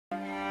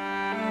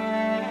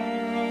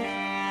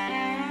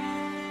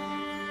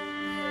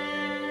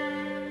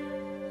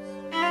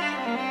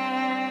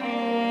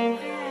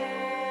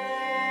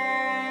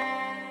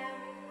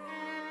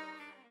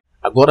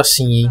Agora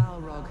sim, hein?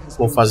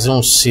 Vou fazer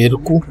um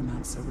cerco.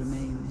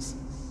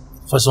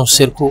 Fazer um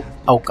cerco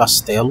ao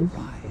castelo.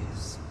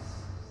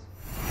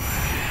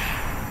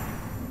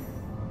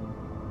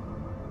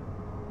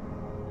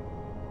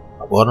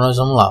 Agora nós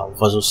vamos lá. Vou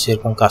fazer o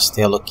cerco com um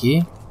castelo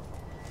aqui.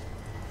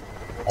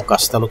 Um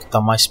castelo que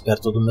está mais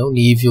perto do meu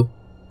nível.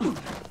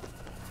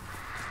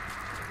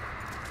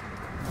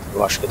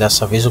 Eu acho que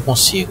dessa vez eu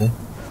consigo, hein?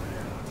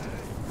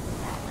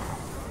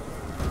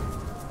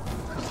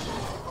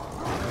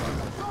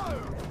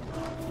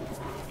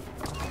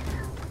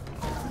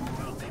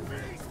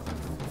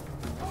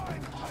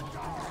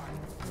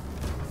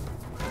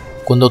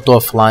 Quando eu tô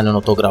offline e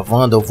não tô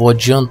gravando, eu vou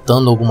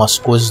adiantando algumas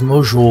coisas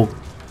no jogo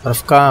para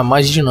ficar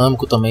mais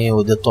dinâmico também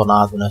o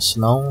detonado, né?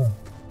 Senão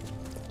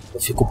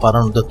eu fico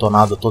parando o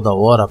detonado toda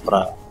hora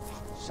para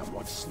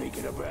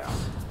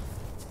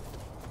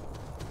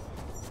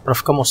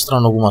ficar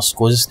mostrando algumas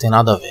coisas que tem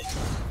nada a ver.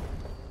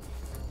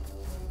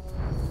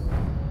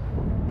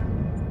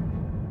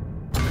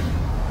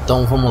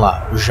 Então vamos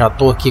lá, eu já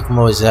tô aqui com o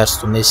meu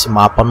exército nesse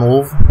mapa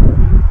novo.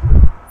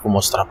 Vou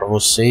mostrar para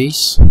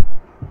vocês.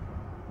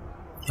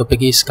 Eu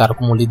peguei esse cara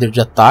como líder de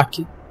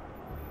ataque.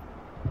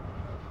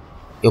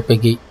 Eu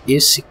peguei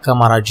esse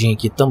camaradinho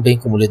aqui também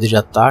como líder de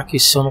ataque. E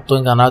se eu não estou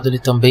enganado, ele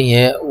também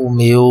é o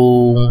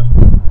meu...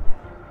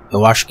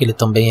 Eu acho que ele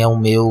também é o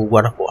meu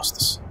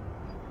guarda-costas.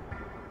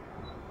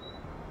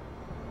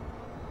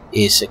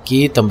 Esse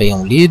aqui também é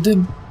um líder.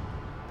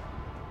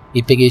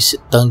 E peguei esse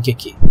tanque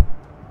aqui.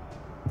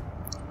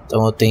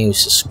 Então eu tenho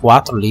esses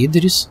 4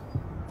 líderes.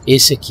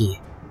 Esse aqui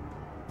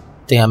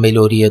tem a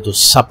melhoria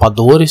dos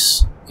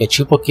sapadores. É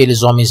tipo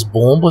aqueles homens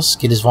bombas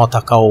que eles vão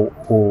atacar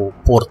o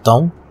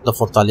portão da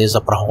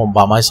fortaleza para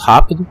arrombar mais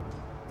rápido.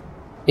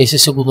 Esse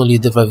segundo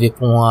líder vai vir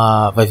com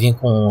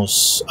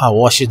a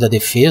hoste da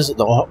defesa,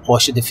 da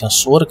hoste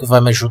defensora, que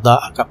vai me ajudar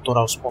a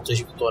capturar os pontos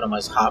de vitória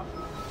mais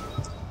rápido.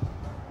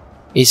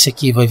 Esse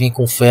aqui vai vir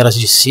com feras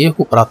de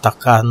cerco para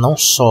atacar não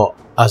só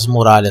as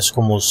muralhas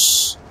como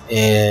os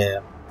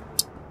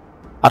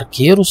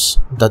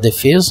arqueiros da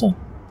defesa.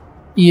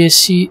 E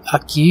esse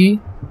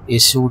aqui,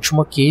 esse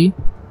último aqui,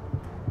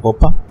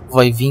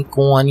 vai vir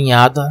com a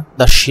ninhada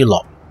da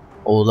Shiloh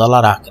ou da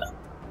Laracra.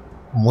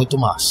 Muito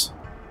massa.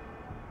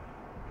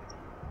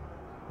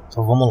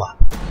 Então vamos lá.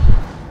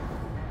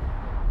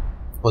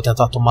 Vou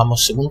tentar tomar meu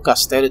segundo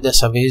castelo e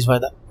dessa vez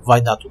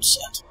vai dar tudo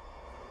certo.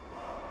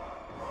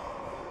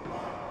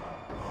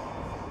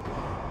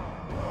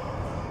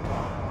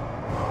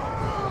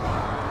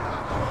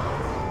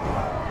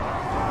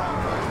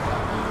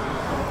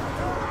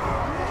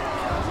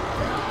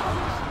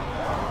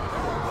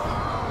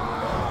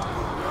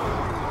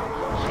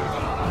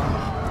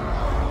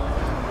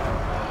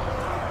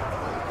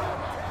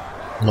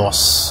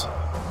 Nossa.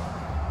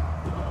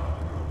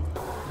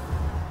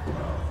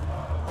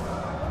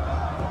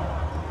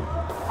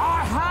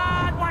 I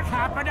heard what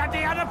happened at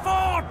the other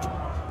fort.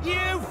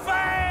 You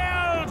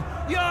failed.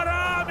 Your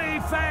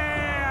army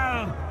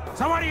failed.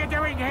 So what are you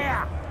doing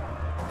here?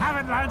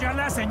 Haven't learned your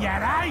lesson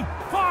yet, eh?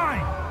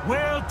 Fine.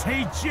 We'll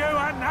teach you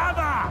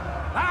another.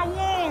 Our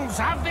walls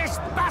of this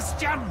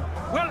bastion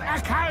will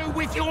echo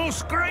with your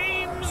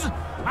screams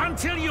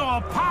until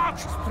your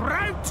parched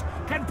throat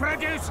can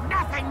produce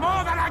nothing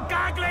more than a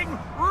gurgling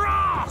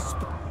rasp.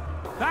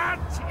 That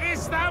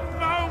is the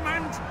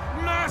moment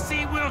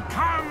mercy will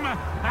come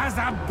as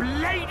a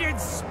bladed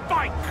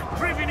spike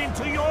driven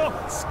into your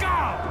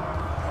skull.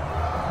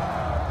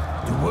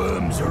 The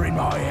worms are in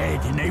my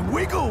head and they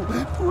wiggle.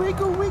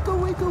 Wiggle, wiggle,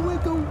 wiggle,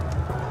 wiggle.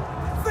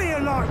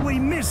 Feel like we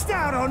missed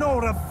out on all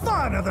the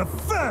fun of the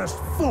first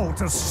fort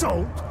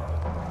assault.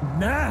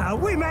 Now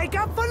we make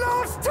up for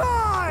lost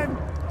time.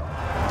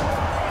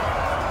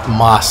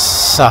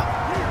 Massa.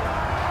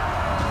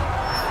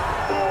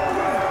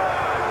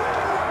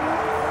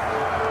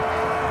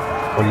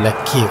 Olha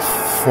que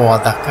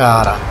foda,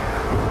 cara.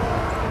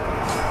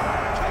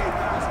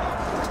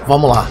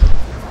 Vamos lá.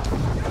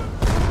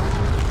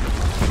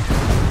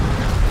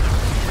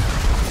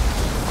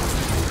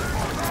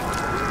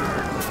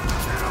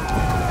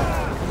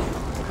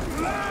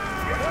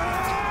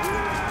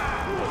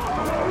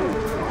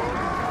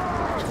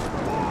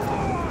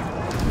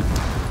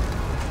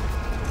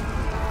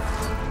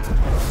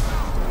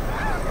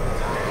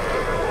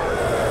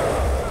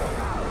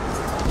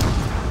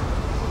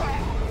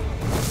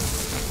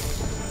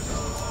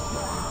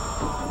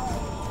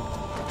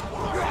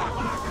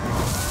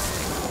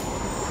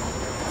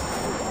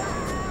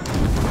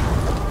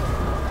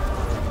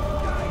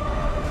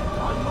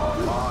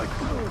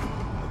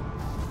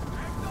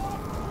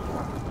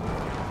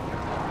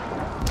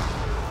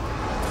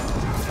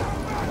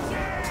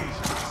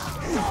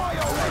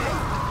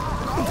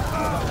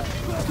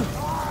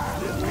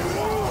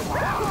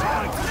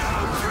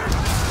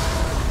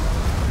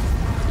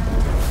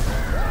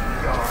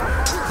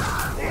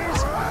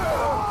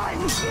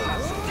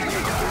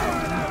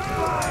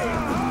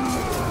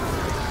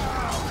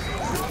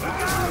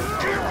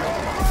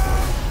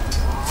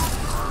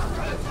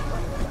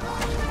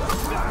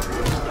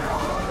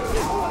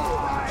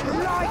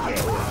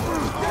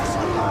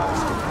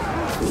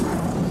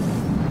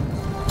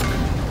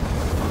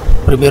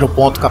 Primeiro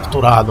ponto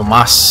capturado,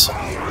 massa.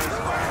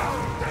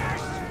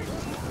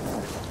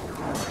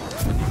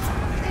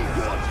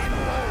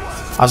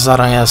 As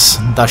aranhas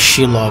da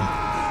Shelob.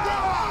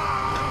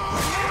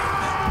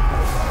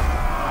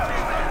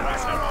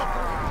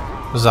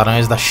 As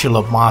aranhas da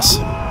Shelob,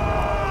 massa.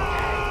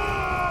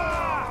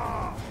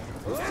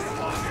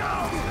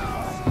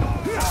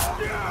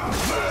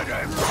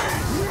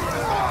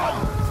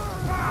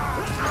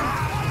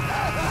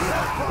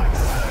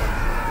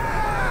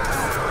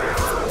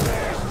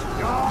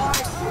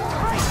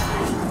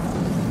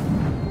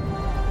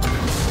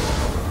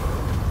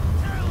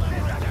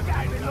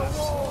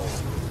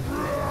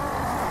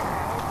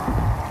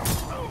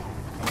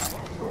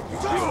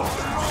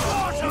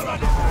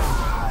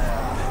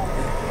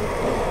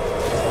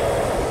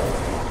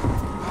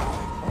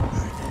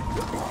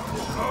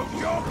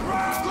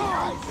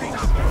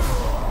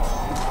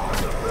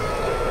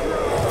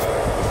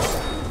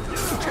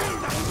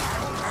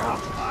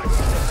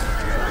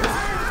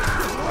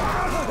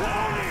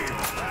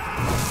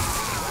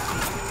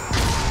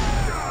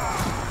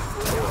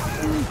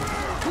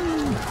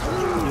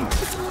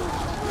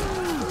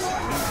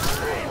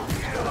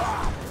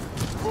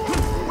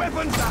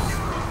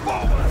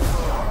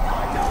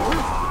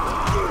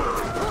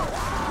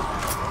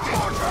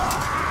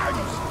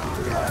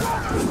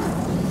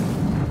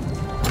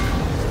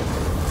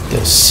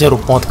 Terceiro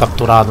ponto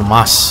capturado,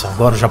 massa.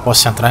 Agora eu já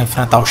posso entrar e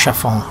enfrentar o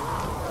chefão.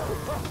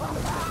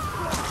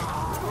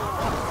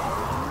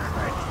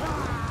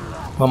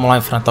 Vamos lá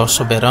enfrentar o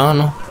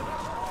soberano.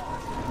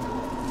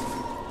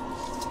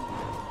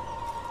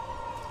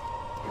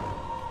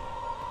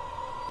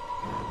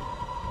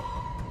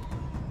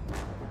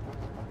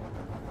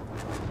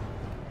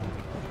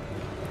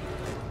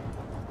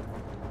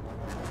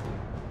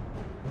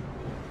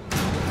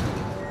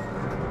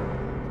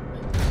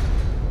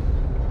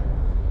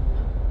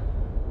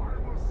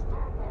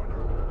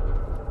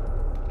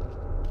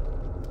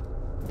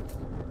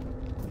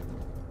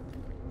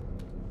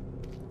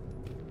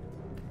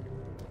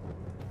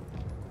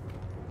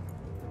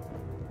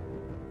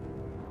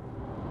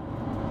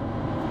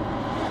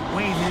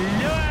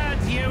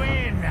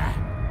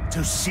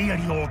 To seal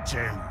your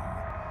doom.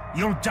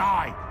 You'll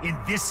die in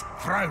this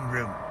throne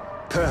room.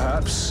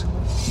 Perhaps,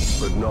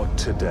 but not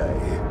today.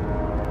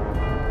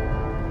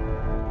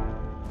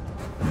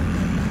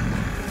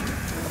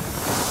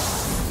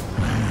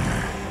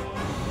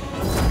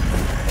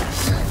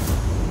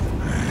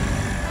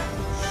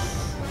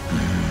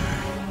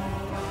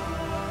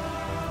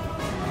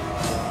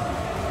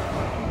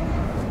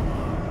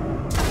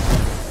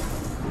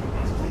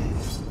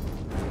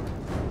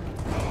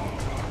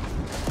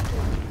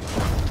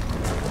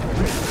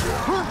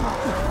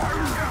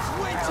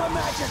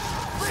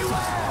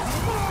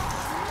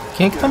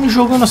 Quem é que tá me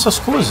jogando essas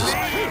coisas?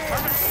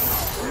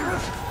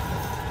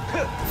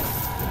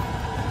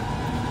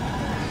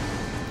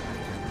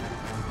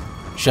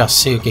 Já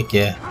sei o que que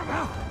é.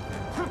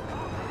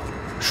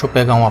 Deixa eu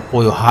pegar um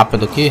apoio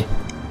rápido aqui.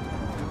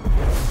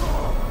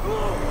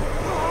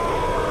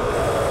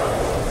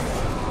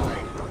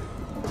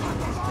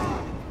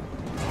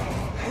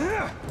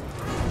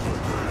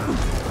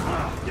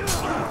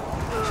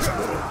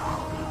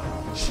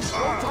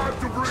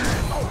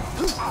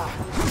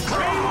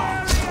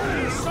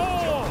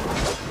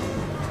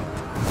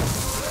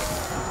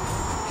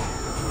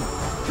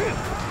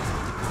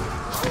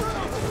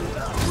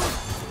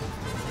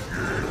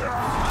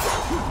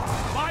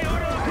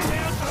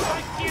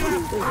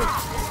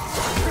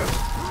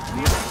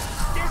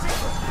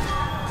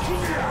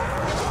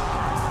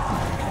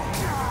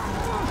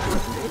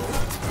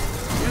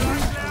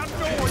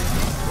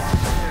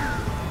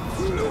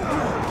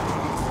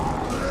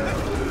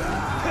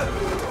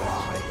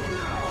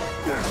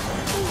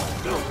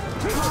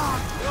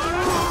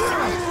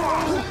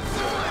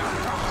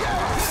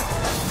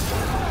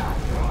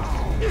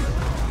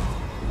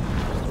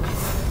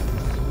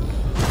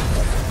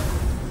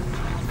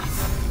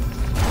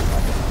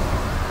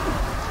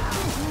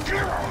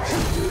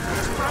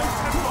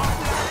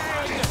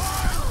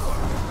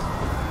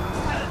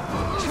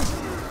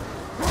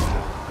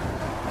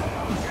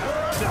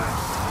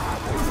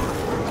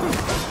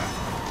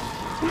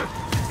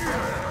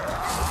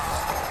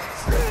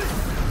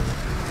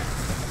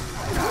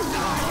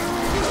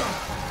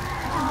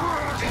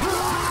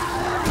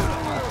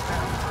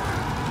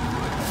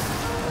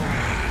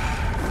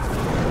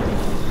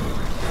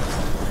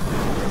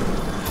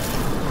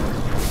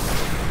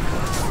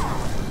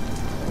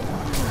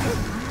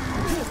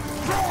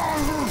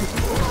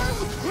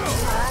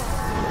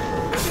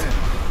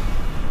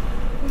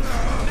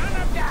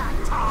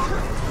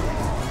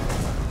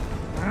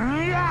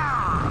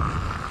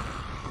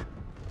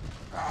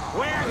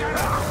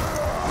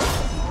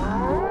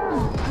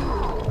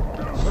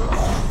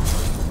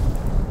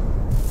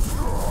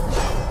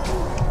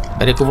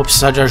 Espera aí que eu vou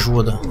precisar de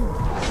ajuda.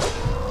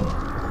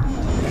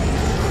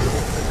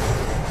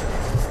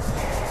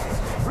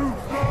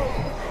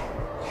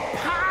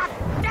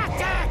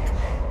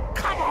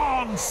 Come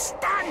on,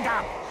 stand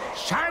up.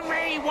 Show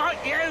me what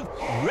you've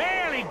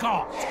really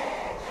got.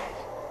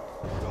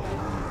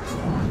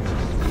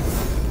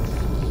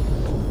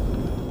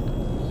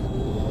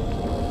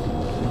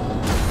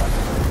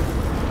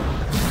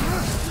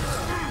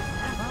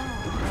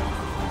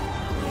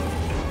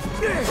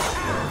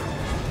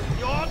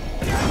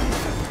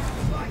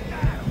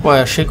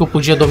 Ué, achei que eu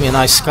podia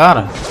dominar esse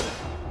cara.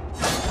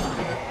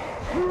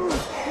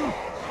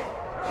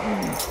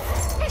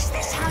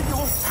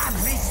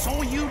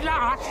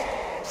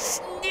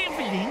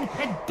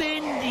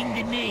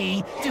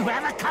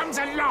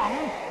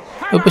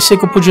 Eu pensei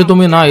que eu podia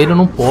dominar ele, eu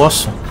não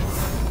posso.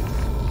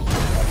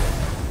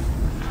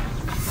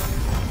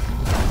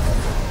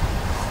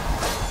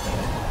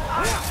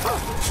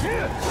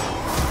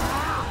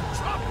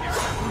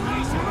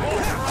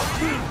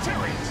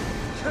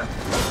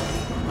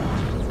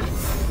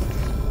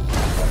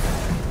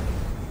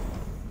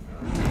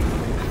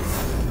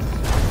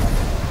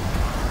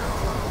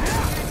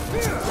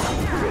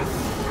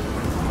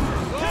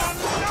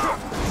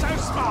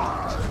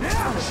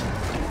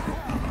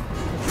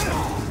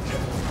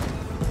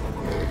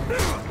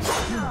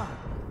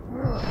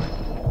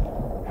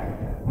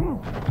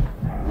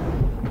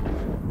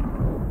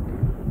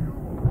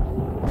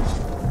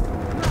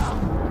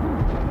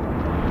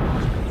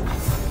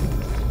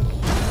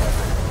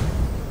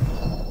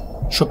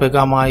 Deixa eu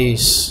pegar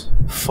mais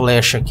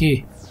flecha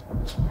aqui.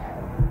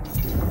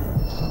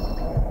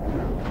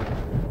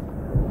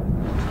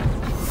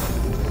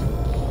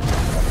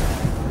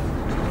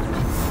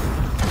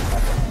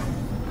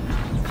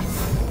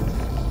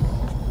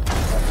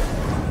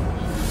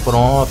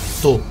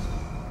 Pronto.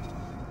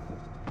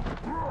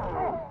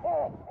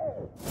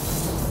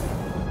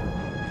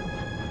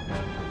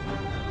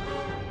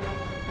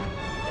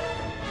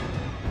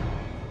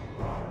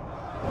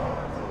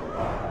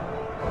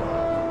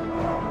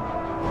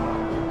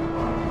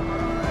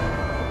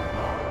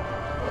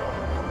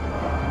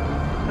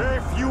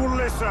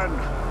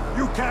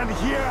 You can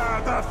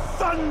hear the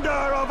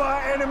thunder of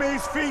our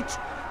enemies' feet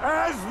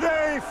as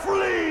they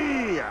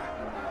flee.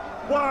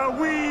 While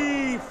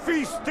we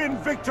feast in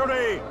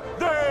victory,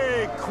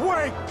 they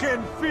quake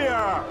in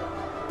fear,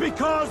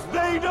 because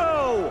they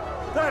know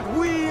that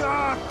we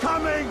are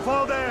coming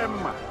for them.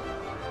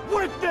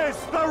 Witness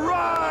the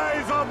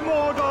rise of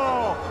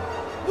Mordor!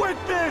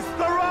 Witness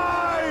the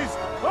rise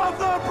of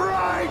the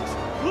Bright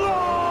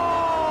Lord!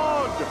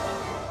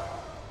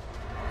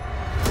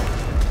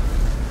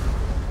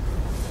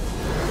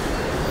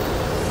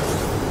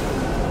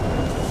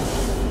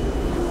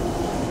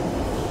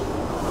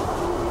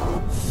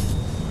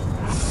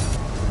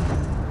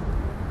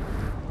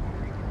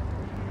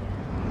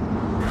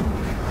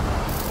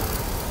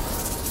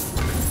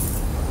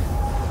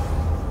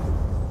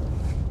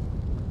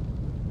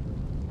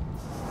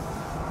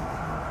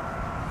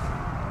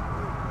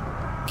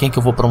 Quem que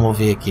eu vou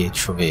promover aqui?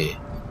 Deixa eu ver.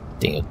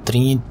 Tenho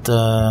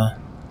 30.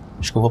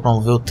 Acho que eu vou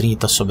promover o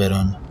 30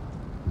 soberano.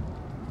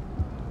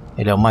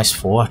 Ele é o mais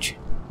forte.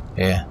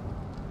 É.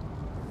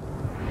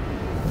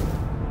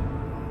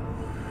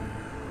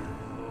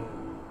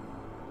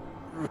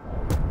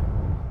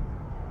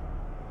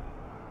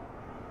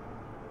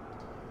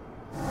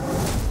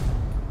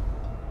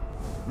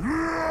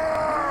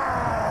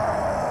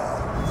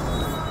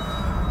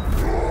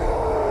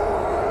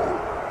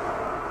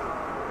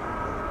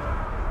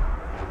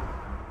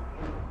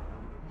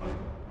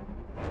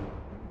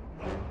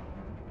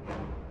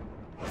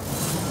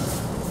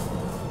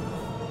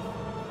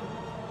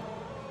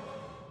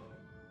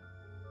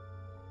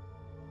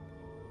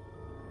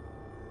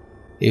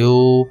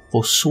 Eu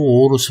possuo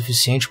ouro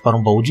suficiente para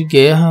um baú de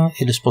guerra.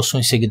 Eles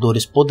possuem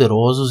seguidores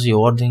poderosos e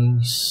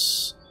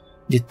ordens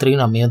de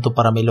treinamento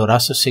para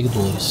melhorar seus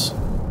seguidores.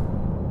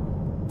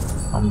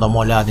 Vamos dar uma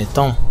olhada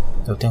então.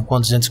 Eu tenho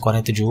quantos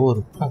 240 de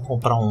ouro? Vamos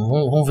comprar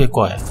um. Vamos ver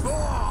qual é.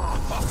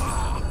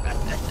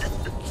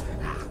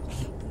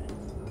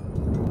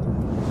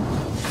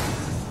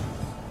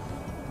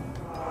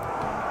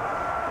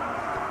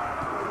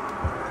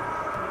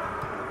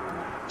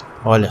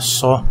 Olha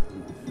só.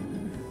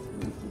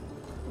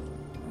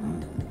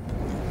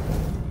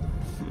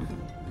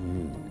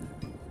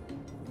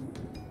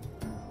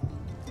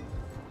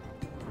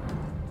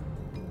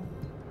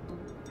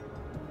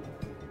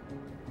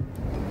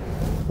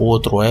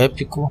 Outro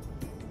épico.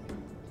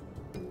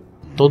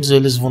 Todos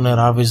eles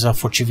vulneráveis à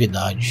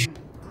furtividade.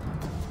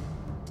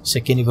 Esse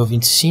aqui é nível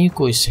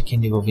 25, esse aqui é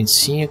nível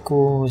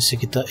 25, esse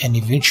aqui é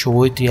nível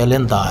 28 e é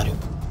lendário.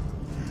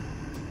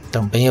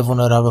 Também é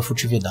vulnerável à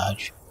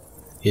furtividade.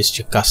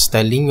 Este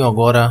castelinho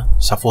agora,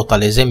 essa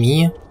fortaleza é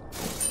minha.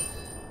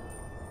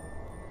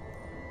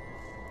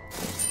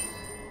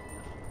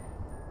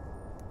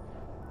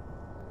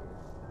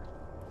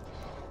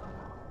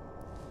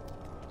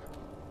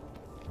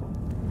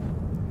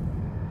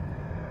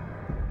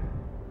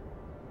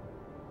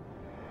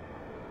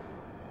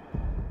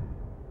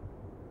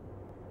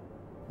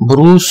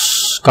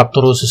 Bruce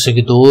capturou seus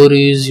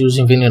seguidores e os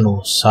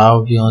envenenou.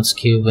 Salve antes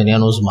que o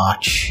veneno os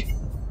mate.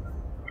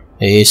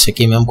 É esse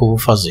aqui mesmo que eu vou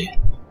fazer.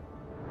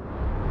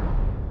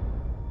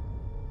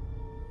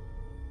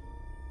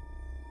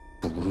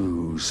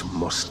 Bruce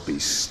must be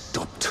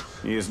stopped.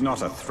 He is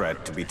not a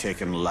threat to be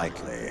taken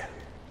lightly.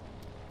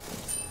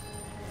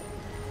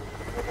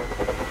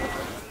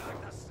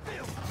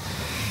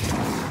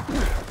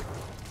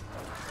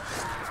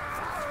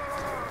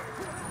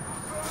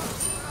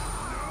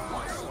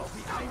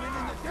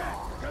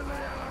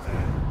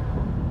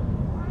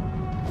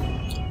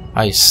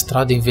 A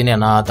Estrada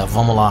Envenenada,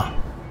 vamos lá.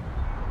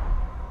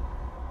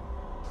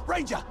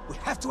 Ranger, we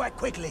have to act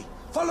quickly.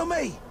 Follow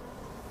me.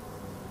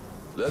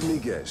 Let me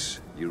guess.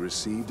 You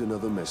received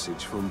another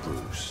message from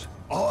Bruce.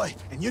 Aye,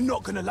 and you're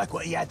not gonna like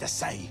what he had to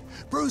say.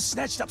 Bruce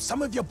snatched up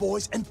some of your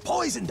boys and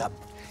poisoned them.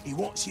 He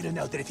wants you to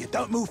know that if you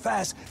don't move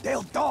fast,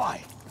 they'll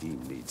die. He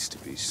needs to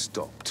be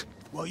stopped.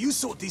 Well, you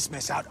sort this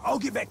mess out. I'll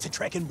get back to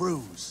tracking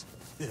Bruce.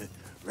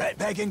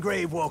 Ratbag and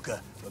Gravewalker,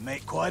 we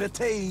make quite a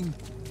team.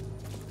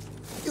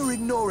 You're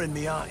ignoring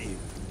me, aren't you?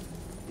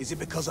 Is it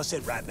because I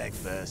said Ratbag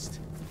first?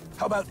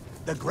 How about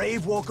the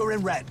Gravewalker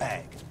and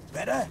Ratbag?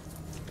 Better?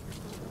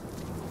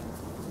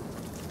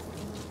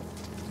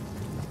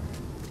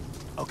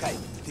 Okay,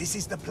 this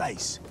is the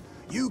place.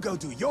 You go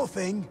do your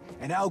thing,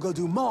 and I'll go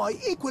do my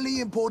equally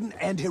important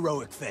and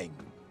heroic thing.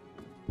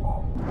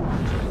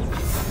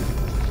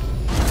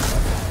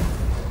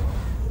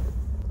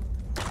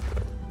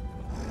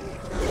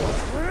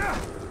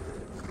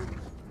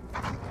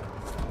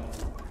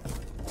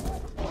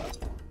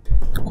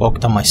 Qual que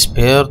tá mais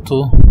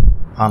perto?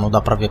 Ah, não dá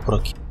pra ver por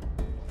aqui.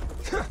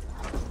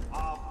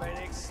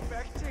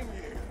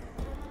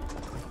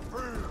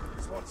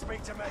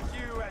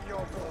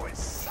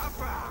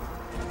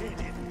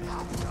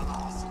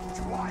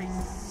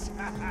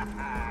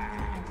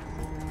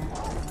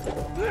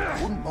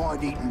 Wouldn't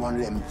mind eating one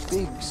of them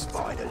big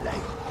spider legs.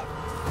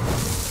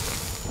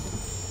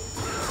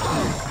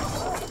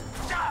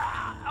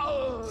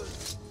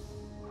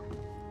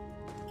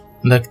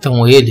 Onde é que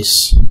estão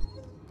eles?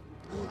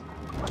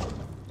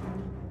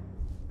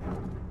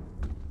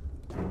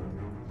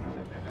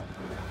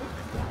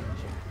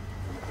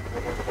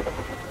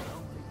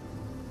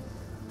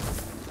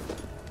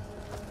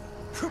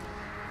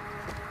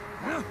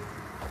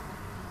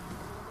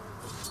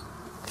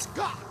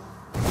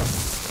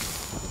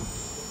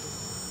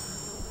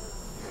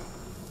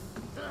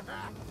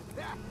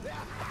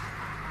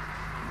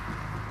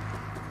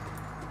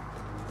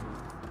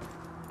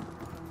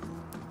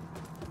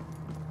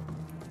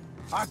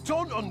 I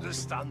don't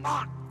understand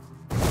that.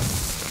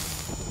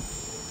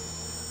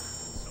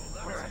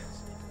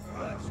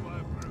 That's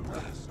why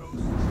Bruce is so...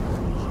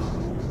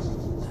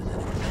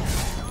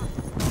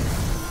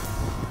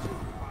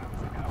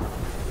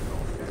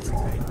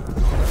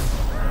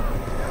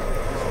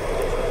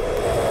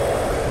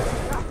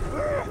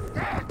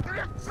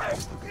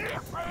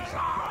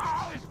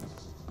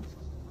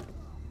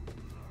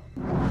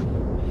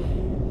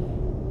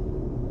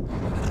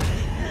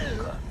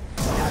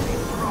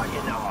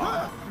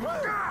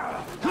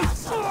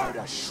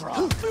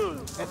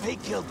 If he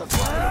killed the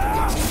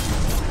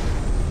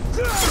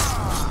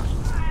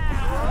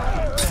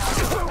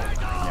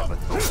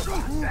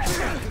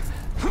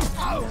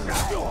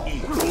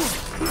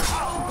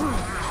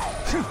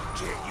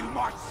You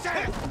might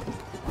say it.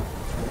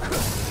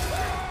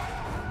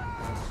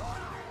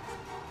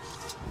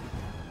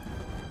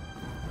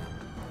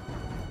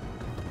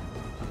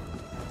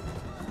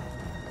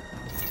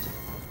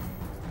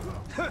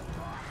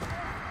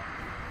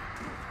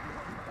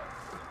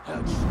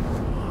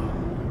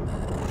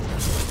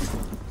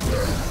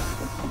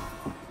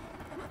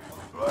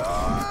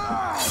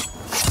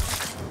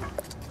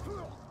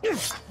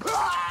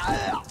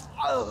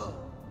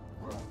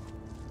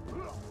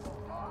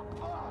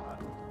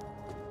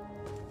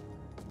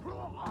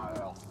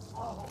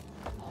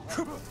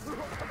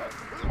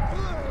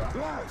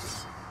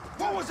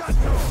 What was that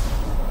door?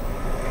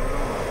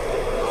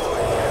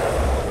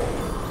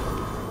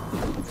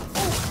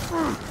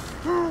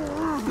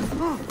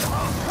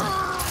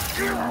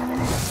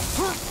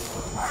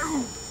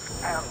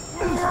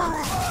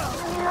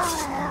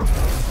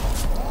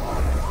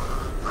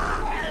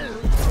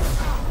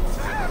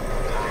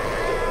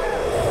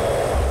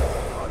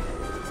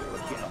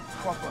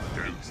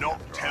 Do not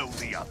tell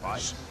the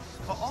others.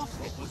 But I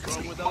thought it was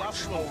wrong with the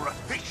much more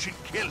efficient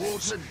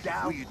killers.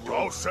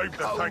 I'll save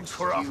the thanks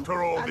for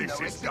after all this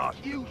is done.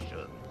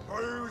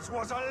 Bruce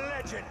was a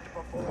legend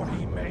before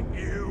he met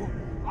you.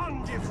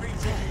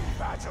 Undefeated in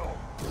battle.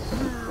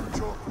 You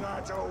took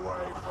that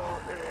away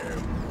from him.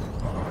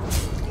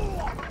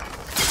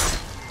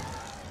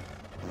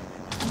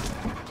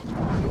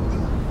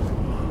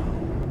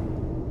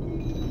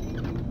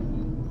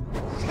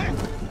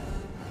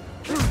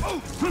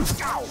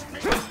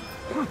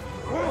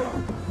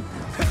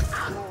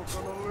 You're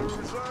gonna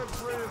lose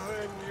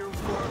everything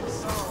you've worked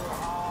so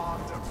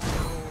hard to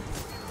build.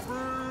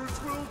 Bruce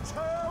will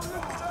tear you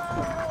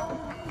down.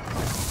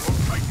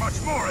 Won't take much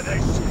more of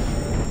this.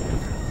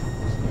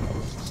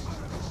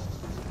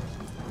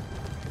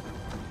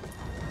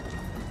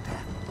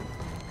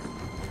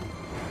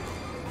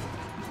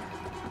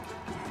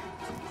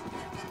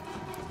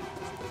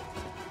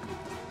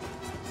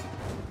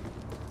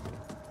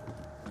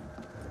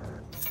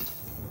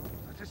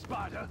 That's a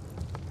spider.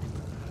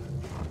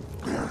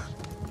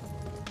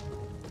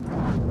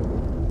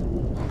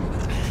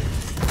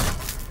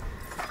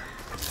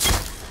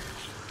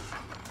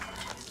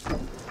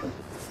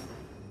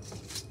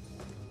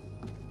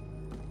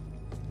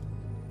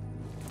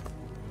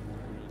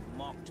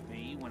 Mocked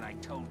me when I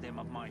told them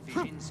of my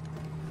visions.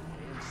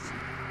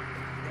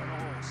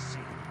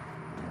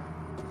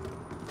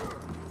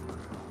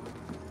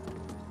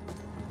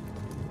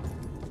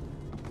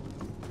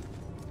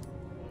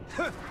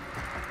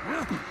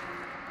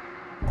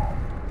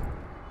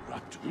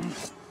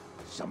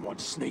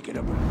 Someone's sneaking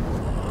up.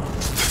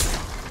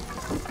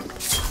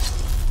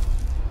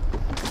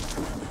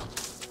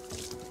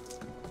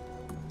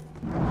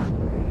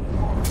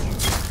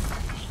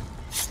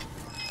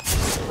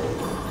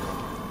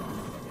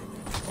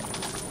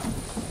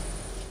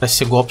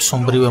 Esse golpe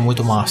sombrio é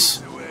muito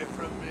massa.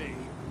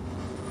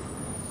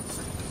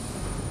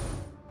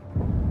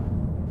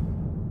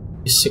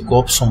 Esse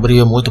golpe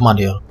sombrio é muito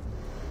maneiro.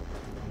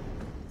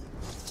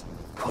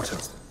 What a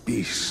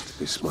beast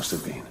this must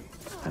have been.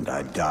 And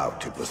I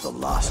doubt it was the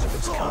last of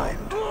its kind.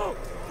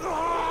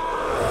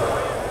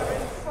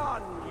 Having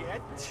fun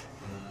yet?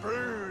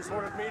 Bruce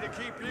wanted me to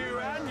keep you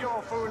and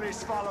your foolish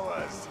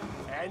followers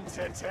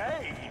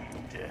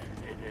entertained.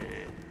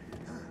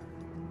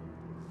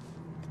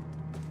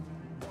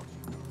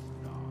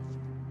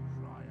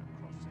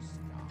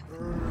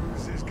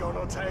 Bruce is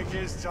gonna take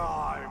his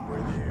time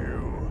with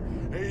you.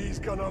 He's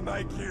gonna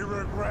make you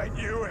regret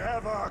you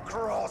ever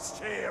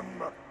crossed him.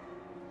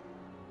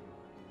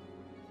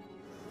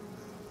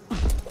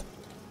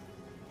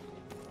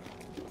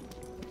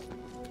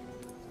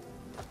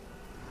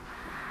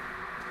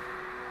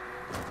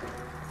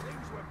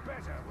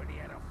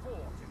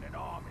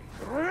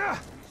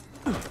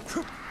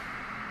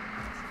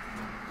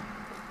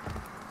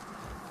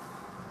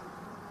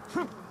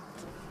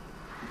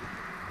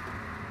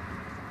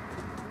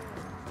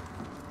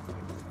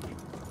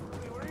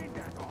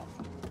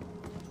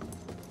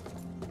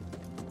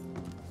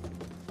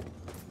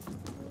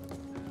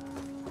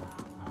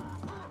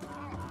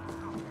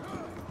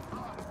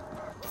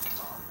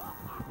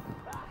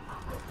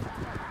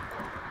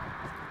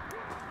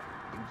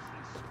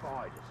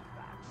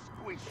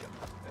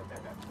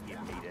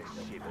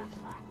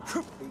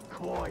 Be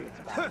quiet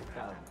about it,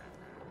 though.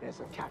 There's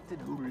a captain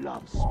who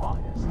loves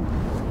spiders.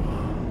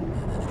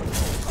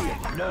 He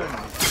ain't learned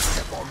to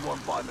step on one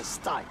by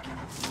mistake.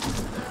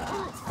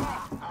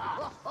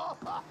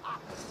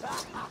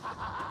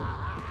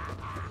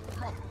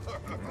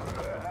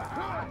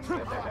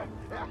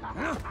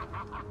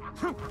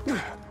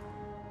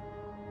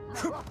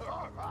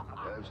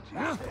 Those two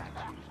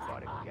statues by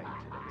the gate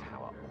to the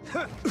tower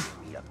give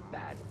me a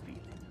bad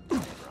feeling.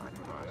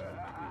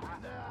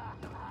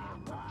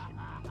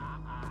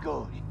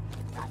 Good.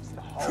 That's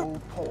the whole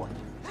point.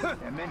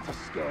 They're meant to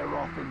scare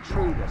off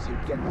intruders who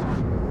get to...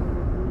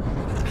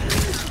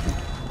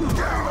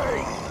 Damn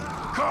me!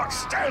 Can't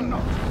stand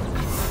them!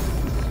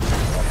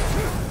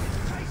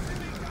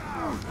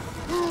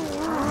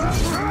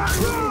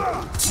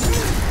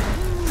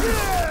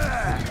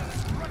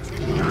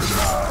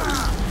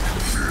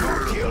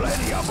 Don't kill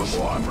any of them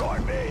while I'm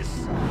like this.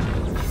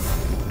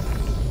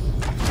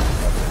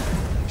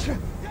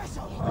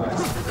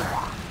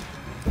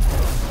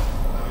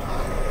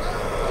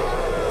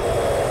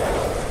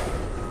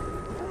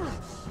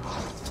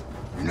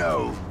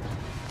 No.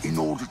 In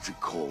order to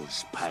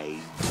cause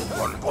pain.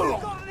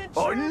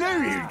 I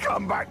knew you'd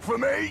come back for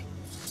me!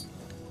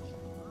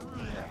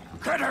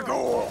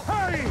 Categor!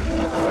 Hey!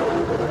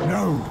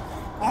 No,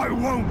 I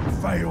won't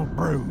fail,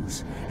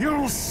 Bruce.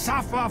 You'll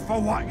suffer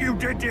for what you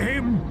did to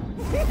him!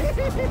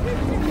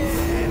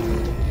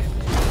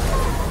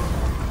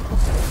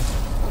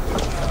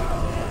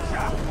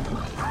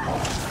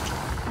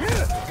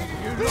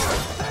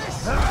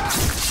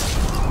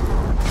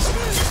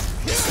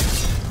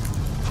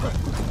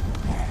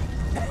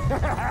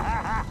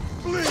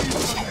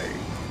 Please me!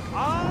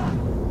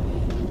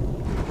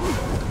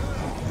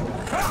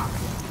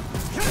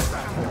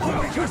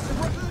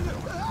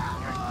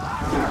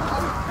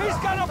 He's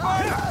gonna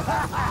burn!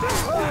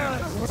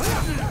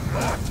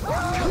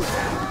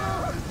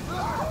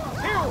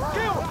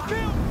 Kill!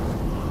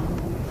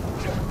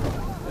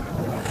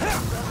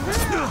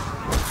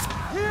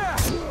 Yeah!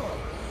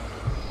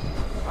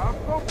 I'm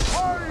gonna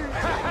party!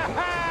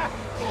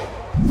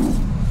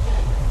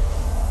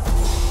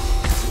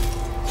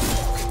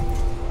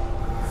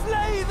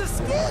 Flay the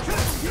skin!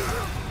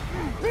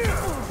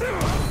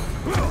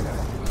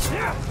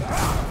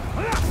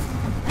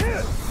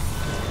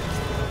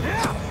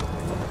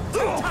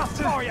 Tough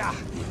for ya!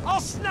 I'll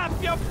snap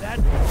your blood!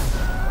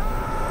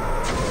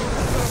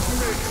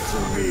 Submit to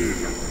me!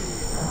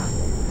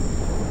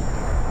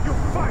 You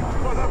fight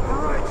for the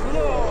bright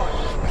Lord!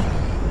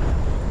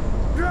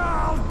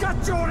 I'll get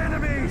your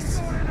enemies!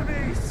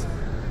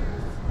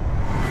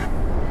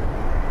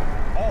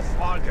 Off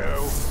I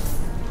go!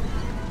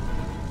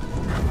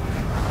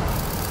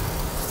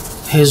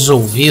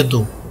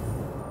 Resolvido.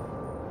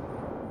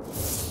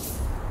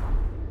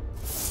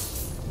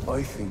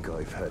 I think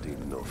I've had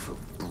enough of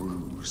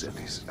Bruce and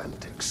his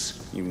antics.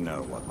 You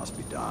know what must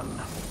be done.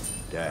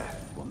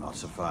 Death will not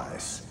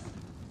suffice.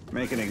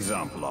 Make an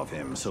example of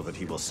him so that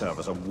he will serve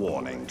as a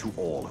warning to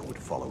all who would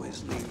follow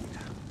his lead.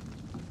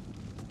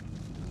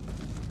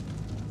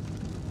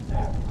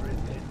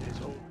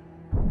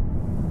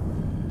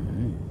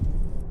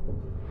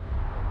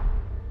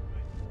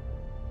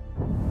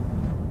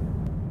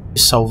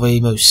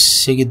 Salvei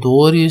meus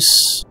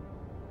seguidores.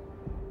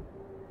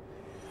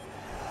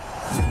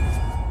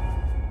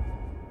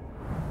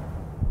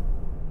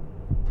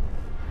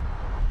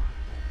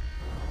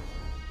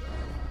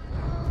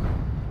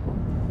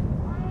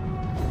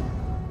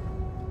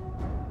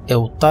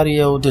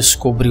 Eltariel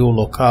descobriu o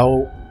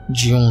local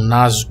de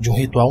um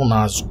ritual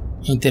Nazgûl.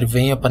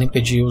 Intervenha para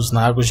impedir os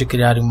Nagos de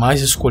criarem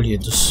mais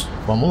escolhidos.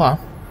 Vamos lá.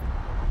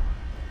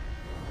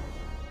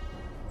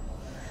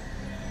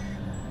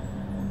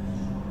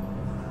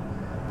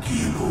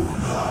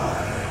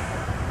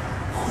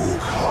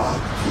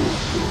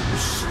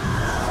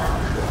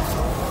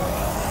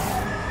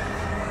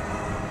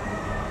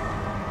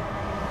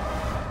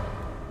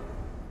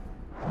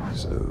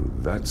 So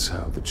that's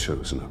how the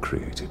Chosen are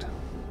created.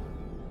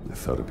 I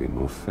thought it'd be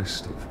more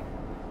festive.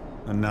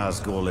 A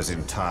Nazgûl is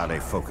entirely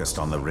focused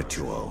on the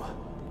ritual.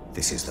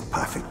 This is the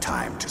perfect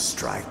time to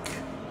strike.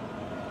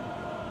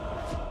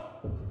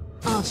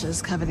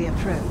 Archers cover the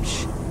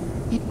approach.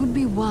 It would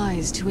be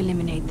wise to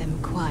eliminate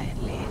them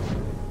quietly.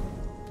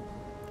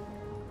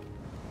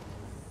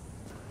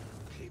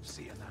 Keep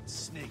seeing that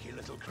sneaky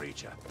little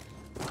creature.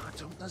 Why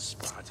don't the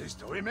Spartans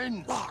do him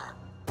in?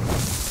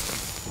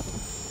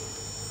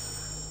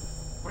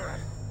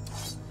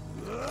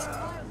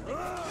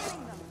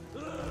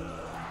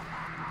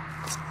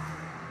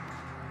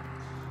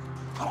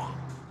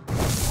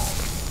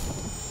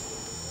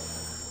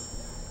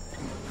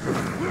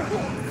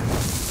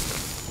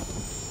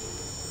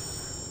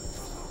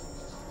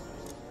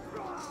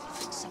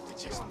 Something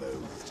just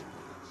moved.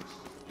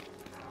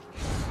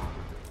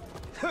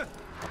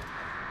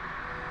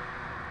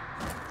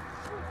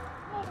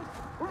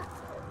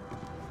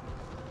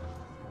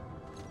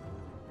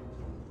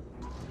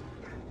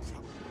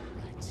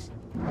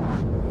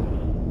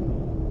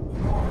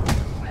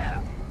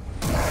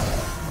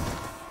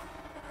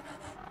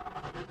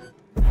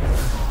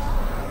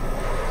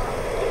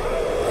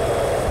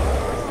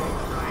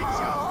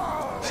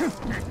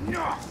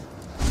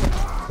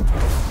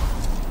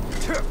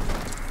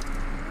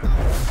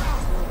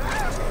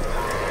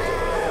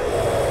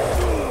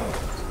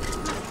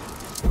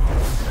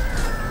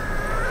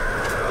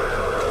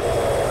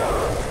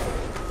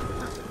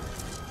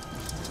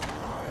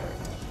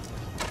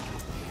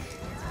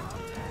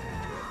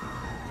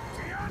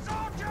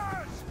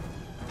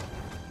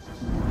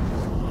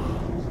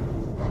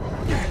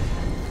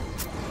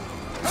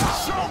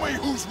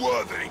 Who's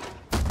worthy?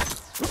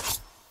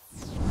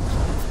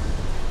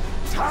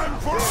 Time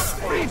for a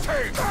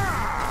beating!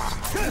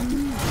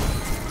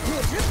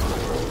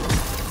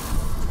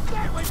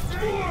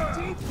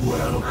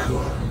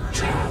 Welcome,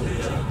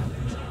 Talia.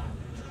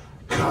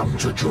 Come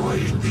to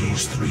join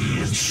these three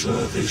in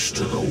service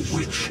to the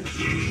Witch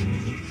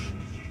King.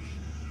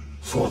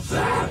 For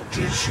that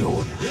is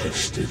your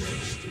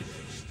destiny.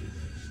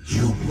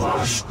 You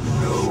must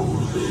know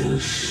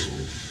this.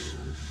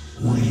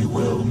 We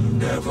will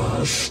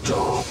never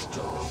stop.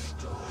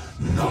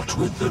 Not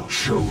with the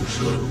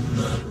Chosen,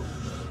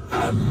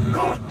 and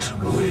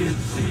not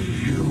with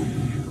you.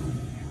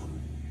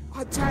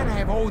 I don't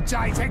have all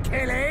day to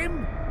kill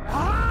him!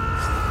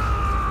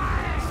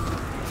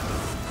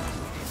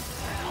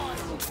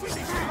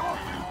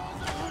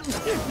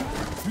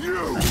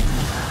 You!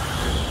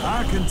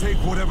 I can take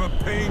whatever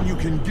pain you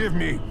can give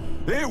me.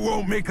 It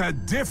won't make a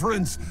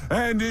difference,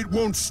 and it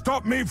won't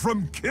stop me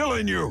from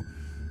killing you.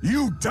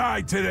 You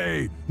die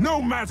today,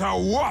 no matter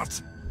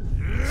what!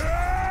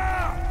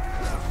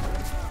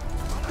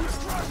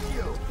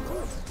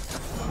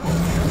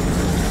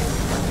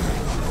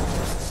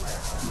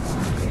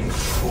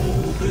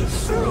 Fall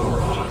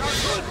before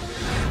us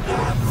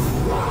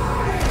and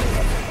rise.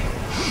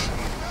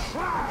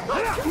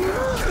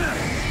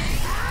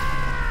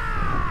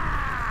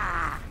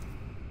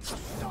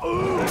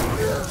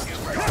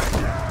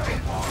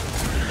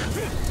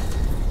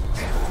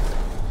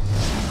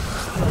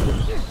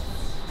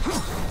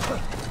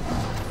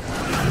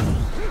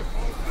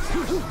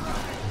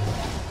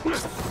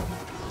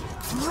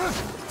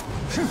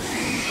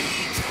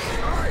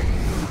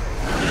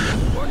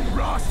 One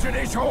blast to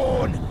this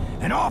horn,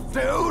 and off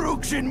the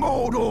Uruks in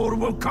Mordor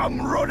will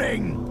come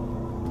running!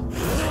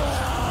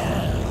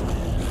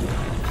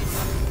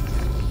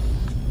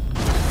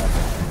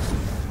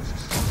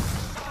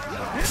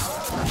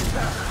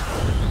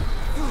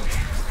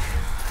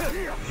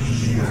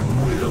 You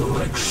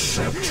will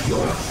accept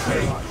your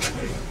fate.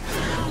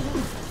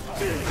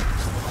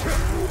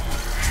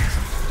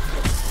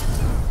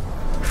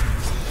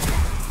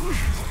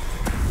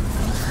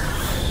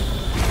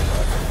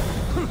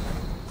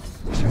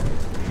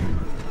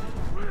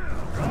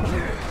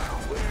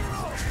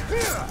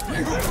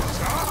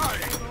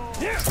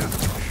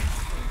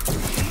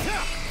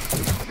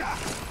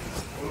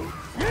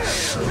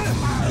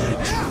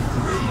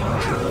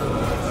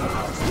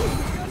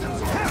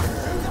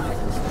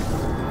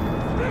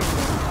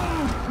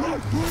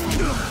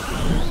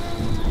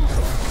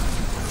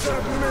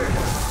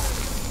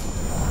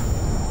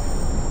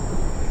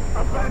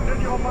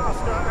 Abandon your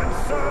master and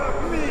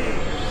serve me!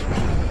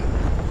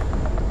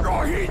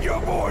 I heed your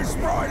voice,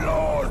 my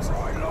lord!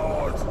 My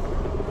lord!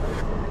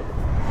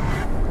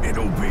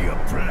 It'll be a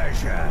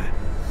pleasure.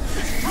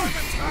 It's time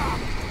to talk.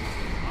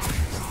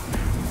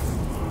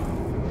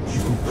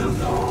 You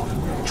belong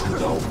to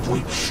the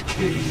Witch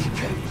King.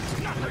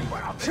 Nothing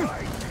but a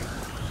play.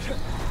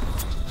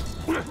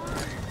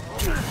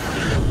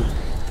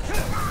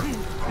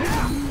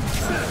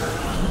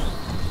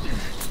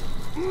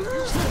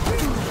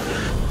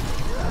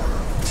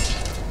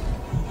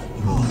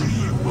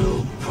 We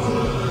will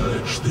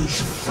purge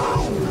this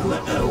foul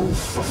elf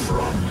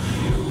from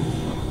you.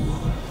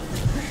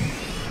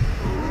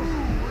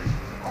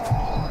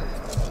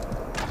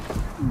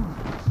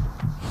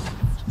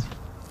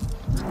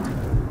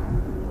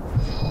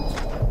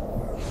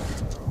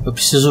 Eu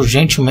preciso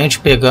urgentemente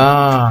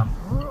pegar...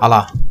 Ah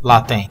lá,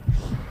 lá tem.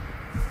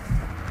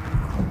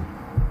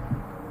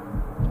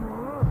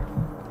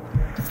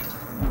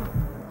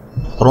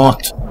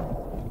 Pronto.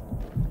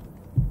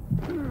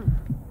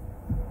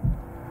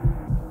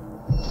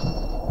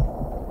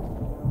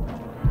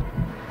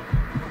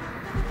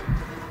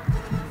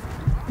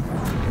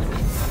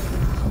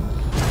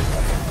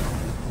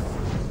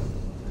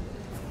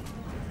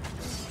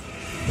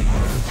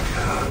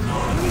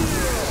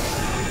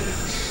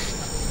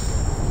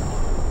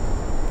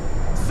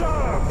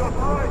 Serve the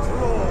Bright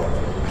Lord.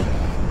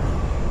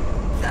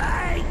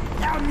 I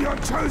am your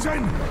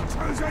chosen.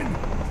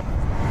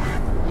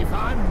 If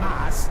I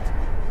must.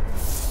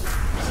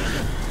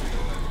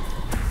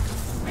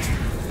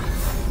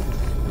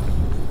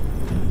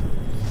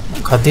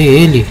 Cadê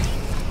ele?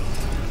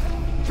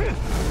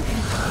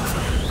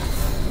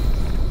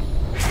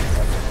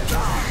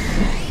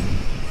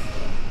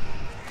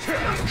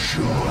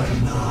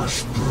 Join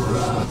us,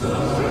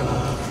 brother.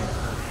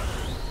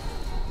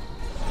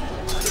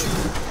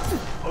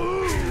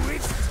 Ooh,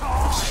 it's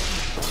time.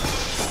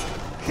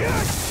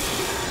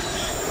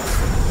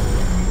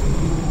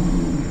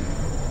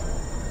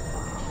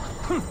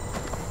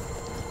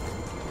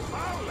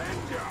 I'll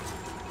end you.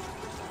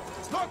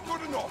 It's not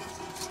good enough.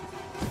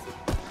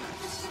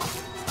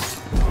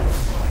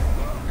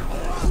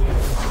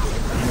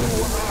 You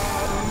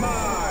are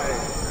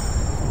mine.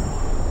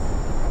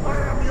 I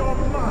am your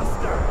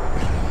master.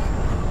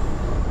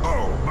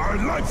 Oh, my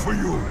life for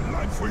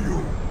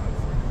you.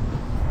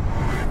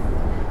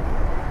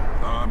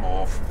 I'm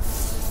off.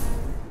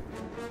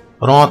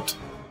 Pronto.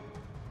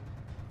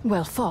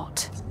 Well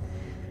fought.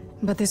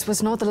 But this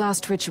was not the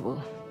last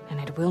ritual, and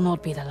it will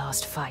not be the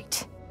last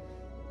fight.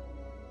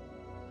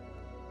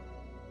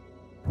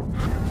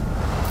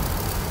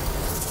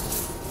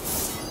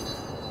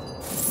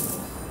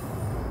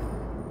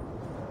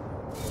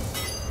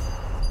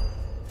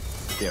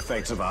 The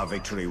effects of our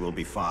victory will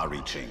be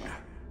far-reaching.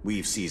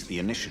 We've seized the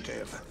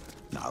initiative.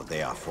 Now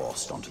they are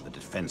forced onto the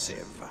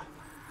defensive.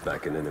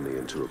 Back an enemy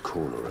into a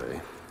corner, eh?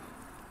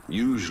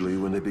 Usually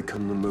when they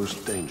become the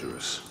most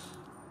dangerous.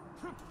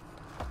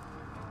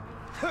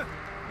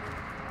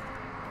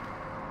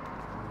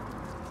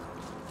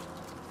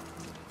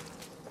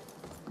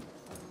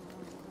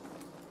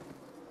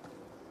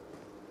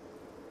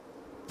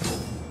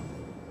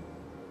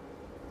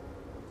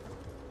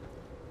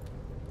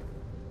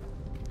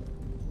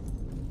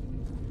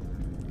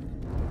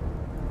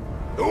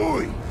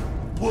 Oi!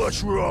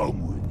 What's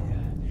wrong with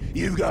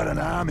you? You've got an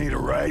army to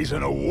raise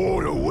and a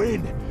war to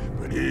win,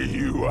 but here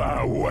you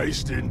are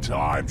wasting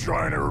time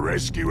trying to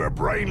rescue a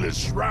brainless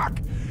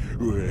schmuck.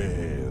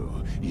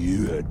 Well,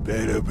 you had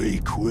better be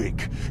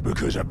quick,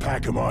 because a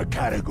pack of my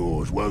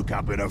categories woke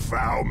up in a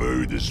foul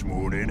mood this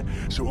morning,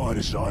 so I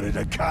decided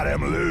to cut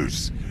them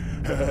loose.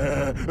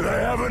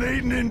 They haven't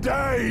eaten in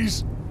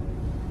days!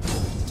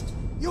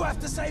 You have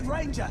to save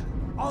Ranger.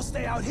 I'll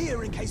stay out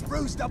here in case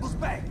Bruce doubles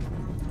back.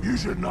 You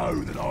should know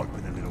that I've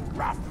been a little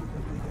rough with the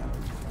big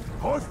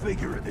I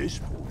figure at this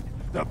point,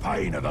 the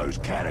pain of those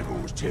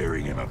categories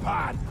tearing him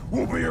apart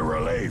will be a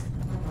relief.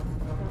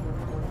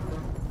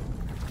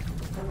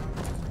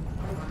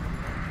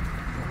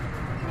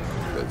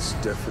 That's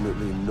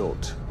definitely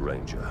not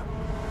Ranger.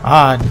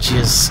 Ah,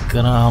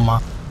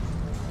 desgrama.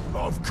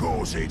 Of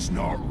course it's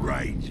not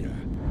Ranger.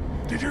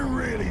 Did you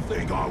really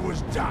think I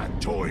was done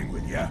toying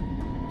with you?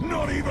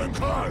 Not even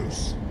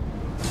close.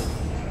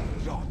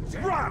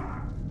 Run!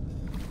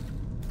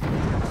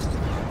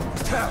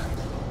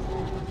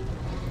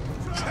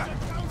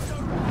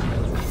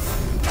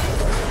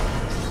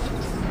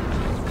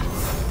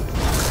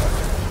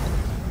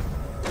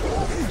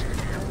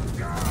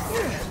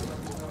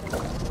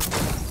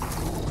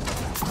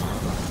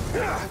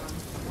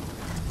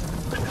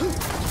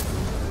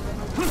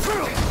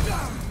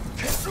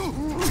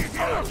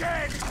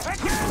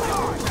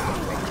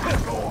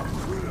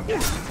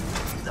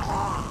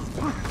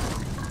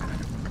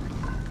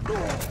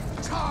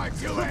 Time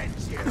to end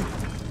you!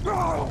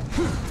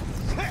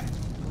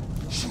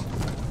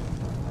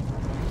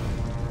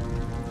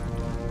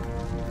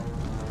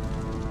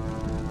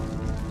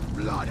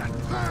 Blood and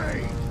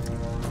pain!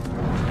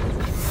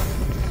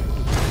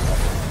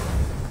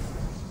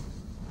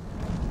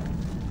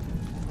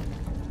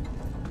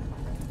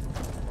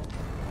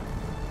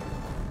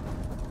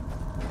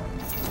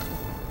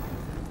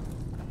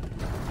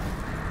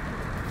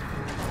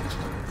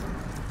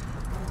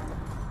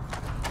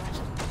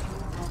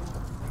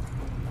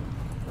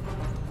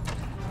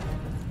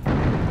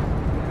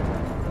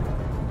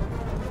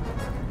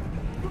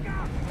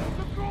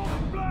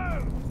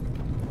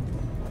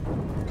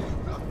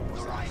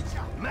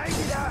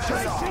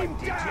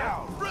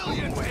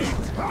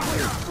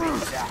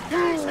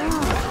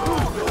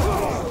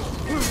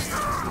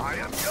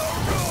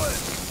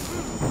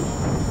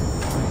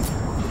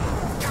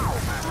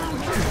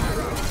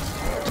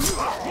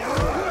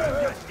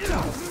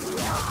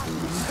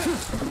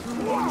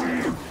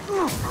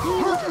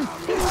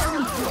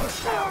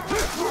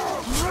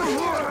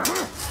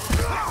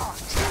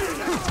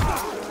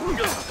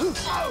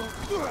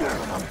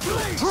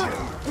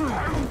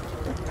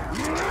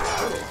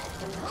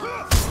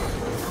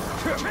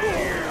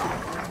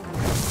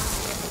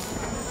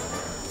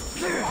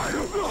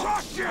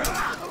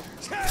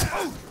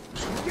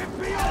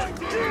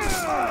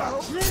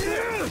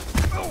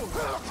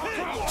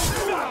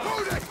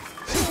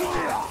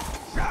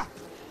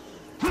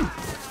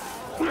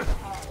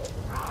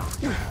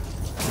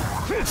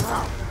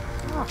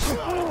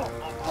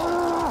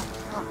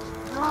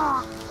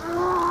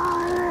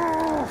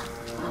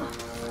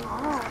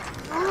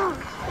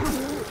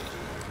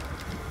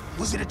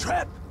 Was it a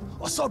trap?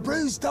 I saw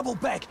Bruce double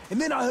back,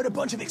 and then I heard a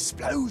bunch of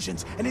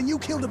explosions, and then you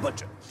killed a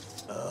bunch of...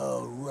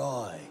 Oh,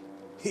 right.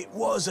 It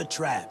was a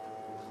trap.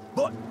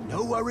 But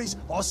no worries,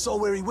 I saw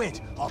where he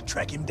went. I'll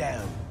track him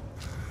down.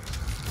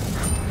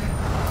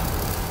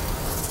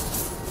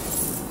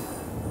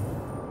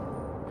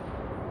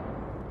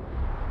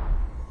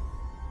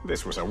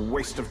 This was a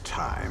waste of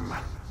time.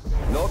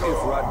 Not if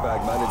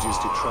Ratbag manages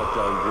to track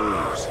down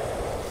Bruce.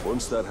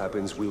 Once that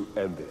happens, we'll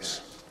end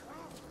this.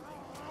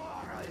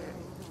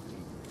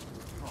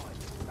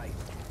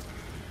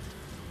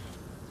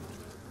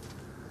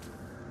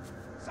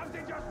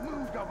 Something just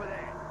moved over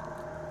there.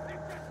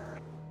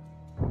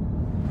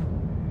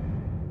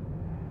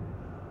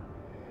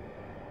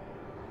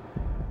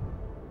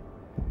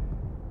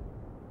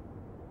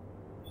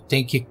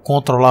 Tem que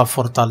controlar a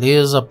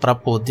fortaleza para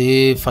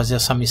poder fazer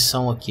essa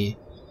missão aqui.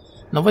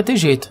 Não vai ter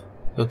jeito.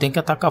 Eu tenho que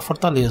atacar a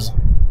fortaleza.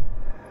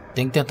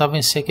 Tenho que tentar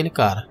vencer aquele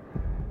cara.